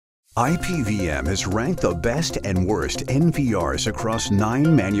IPVM has ranked the best and worst NVRs across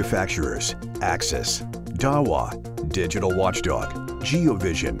 9 manufacturers: Axis, Dahua, Digital Watchdog,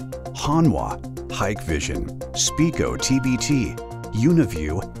 Geovision, Hanwha, Hikvision, Speco TBT,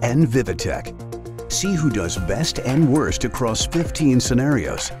 Uniview and Vivotek. See who does best and worst across 15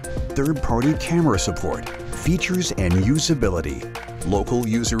 scenarios: third-party camera support, features and usability, local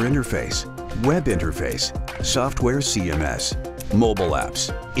user interface, web interface, software CMS, mobile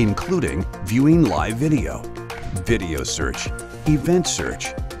apps, including viewing live video, video search, event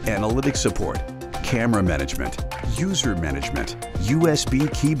search, analytics support, camera management, user management,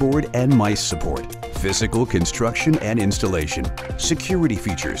 USB keyboard and mice support, physical construction and installation, security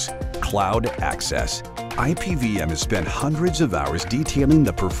features, cloud access. IPVM has spent hundreds of hours detailing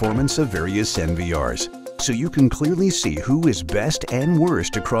the performance of various NVRs, so you can clearly see who is best and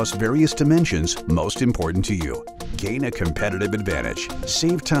worst across various dimensions most important to you. Gain a competitive advantage,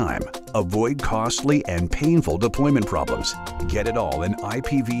 save time, avoid costly and painful deployment problems. Get it all in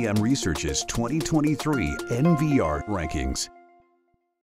IPVM Research's 2023 NVR Rankings.